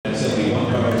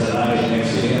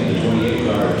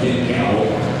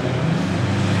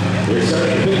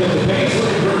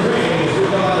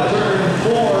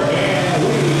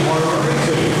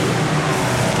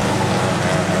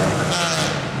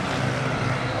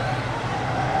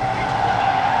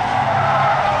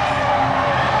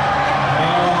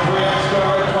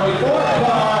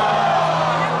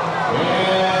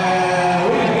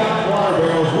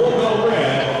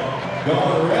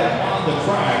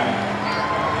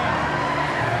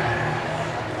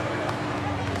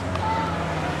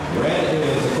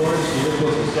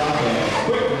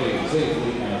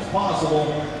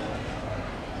possible.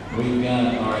 We've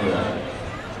got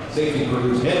our safety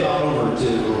crews heading on over to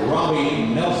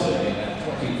Robbie Nelson in that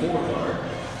 24 car.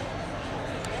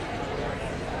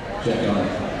 Check on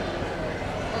it.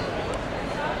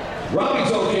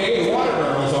 Robbie's okay, the water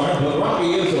barrels aren't, but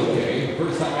Robbie is okay.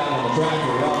 First time out on the track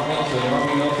for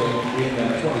Robbie Nelson in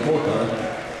that 24 car.